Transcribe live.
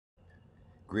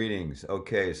Greetings.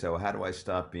 Okay, so how do I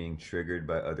stop being triggered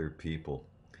by other people?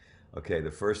 Okay,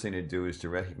 the first thing to do is to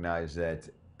recognize that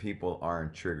people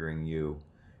aren't triggering you,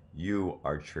 you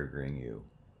are triggering you.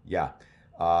 Yeah.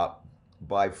 Uh,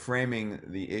 by framing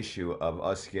the issue of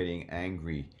us getting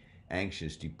angry,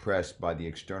 anxious, depressed by the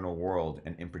external world,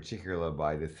 and in particular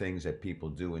by the things that people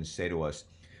do and say to us,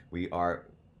 we are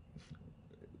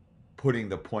putting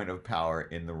the point of power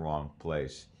in the wrong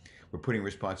place. We're putting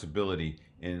responsibility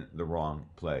in the wrong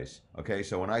place. Okay,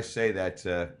 so when I say that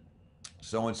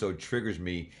so and so triggers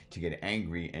me to get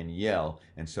angry and yell,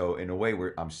 and so in a way,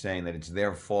 I'm saying that it's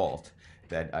their fault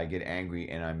that I get angry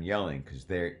and I'm yelling because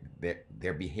they're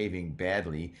behaving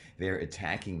badly, they're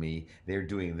attacking me, they're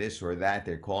doing this or that,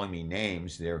 they're calling me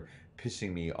names, they're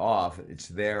pissing me off. It's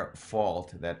their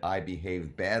fault that I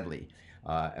behave badly.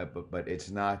 But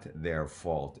it's not their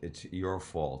fault. It's your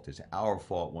fault. It's our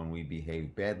fault when we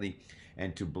behave badly.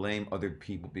 And to blame other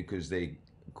people because they,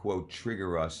 quote,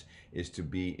 trigger us is to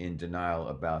be in denial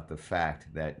about the fact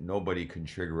that nobody can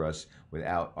trigger us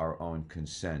without our own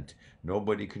consent.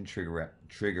 Nobody can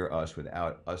trigger us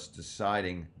without us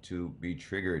deciding to be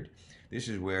triggered. This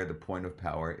is where the point of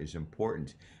power is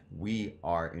important. We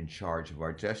are in charge of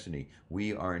our destiny.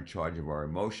 We are in charge of our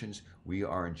emotions. We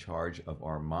are in charge of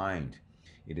our mind.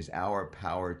 It is our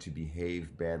power to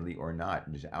behave badly or not.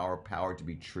 It is our power to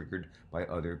be triggered by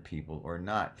other people or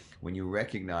not. When you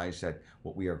recognize that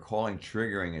what we are calling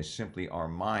triggering is simply our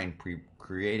mind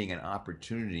creating an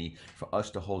opportunity for us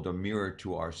to hold a mirror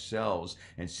to ourselves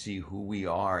and see who we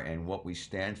are and what we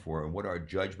stand for and what our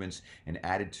judgments and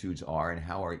attitudes are and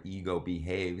how our ego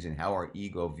behaves and how our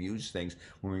ego views things,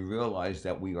 when we realize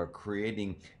that we are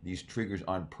creating these triggers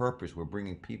on purpose, we're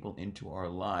bringing people into our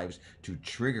lives to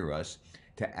trigger us,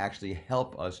 to actually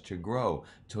help us to grow,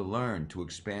 to learn, to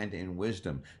expand in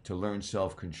wisdom, to learn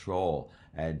self-control,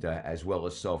 and as well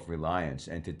as self-reliance,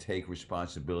 and to take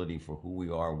responsibility for who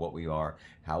we are, what we are,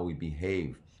 how we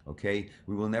behave. Okay,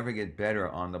 we will never get better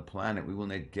on the planet. We will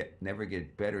never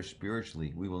get better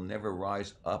spiritually. We will never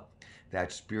rise up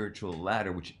that spiritual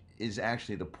ladder, which is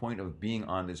actually the point of being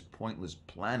on this pointless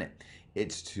planet.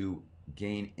 It's to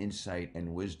gain insight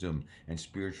and wisdom and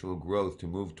spiritual growth, to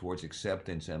move towards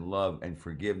acceptance and love and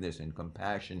forgiveness and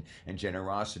compassion and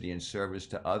generosity and service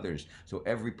to others. So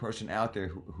every person out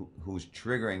there who's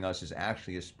triggering us is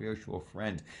actually a spiritual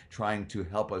friend trying to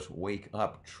help us wake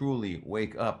up, truly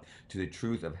wake up to the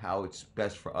truth of how it's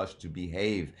best for us to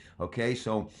behave. Okay,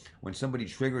 so when somebody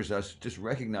triggers us, just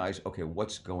recognize, okay,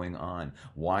 what's going on?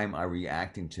 Why am I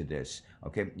reacting to this?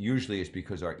 Okay, usually it's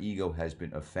because our ego has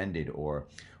been offended, or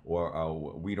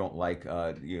we don't like,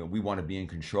 we want to be in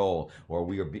control, or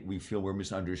we feel we're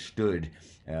misunderstood,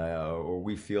 or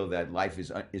we feel that life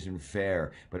isn't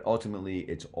fair. But ultimately,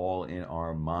 it's all in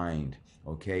our mind.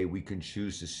 Okay, we can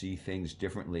choose to see things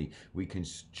differently. We can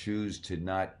choose to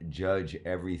not judge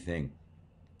everything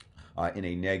in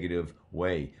a negative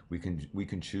way. We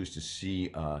can choose to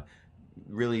see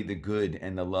really the good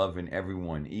and the love in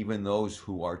everyone, even those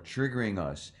who are triggering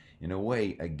us. In a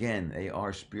way, again, they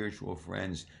are spiritual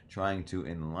friends trying to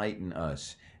enlighten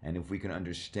us. And if we can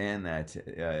understand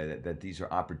that these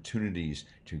are opportunities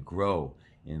to grow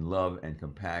in love and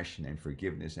compassion and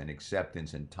forgiveness and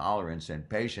acceptance and tolerance and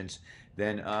patience,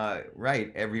 then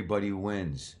right, everybody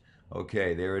wins.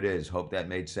 Okay, there it is. Hope that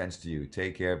made sense to you.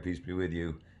 Take care. Peace be with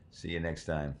you. See you next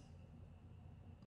time.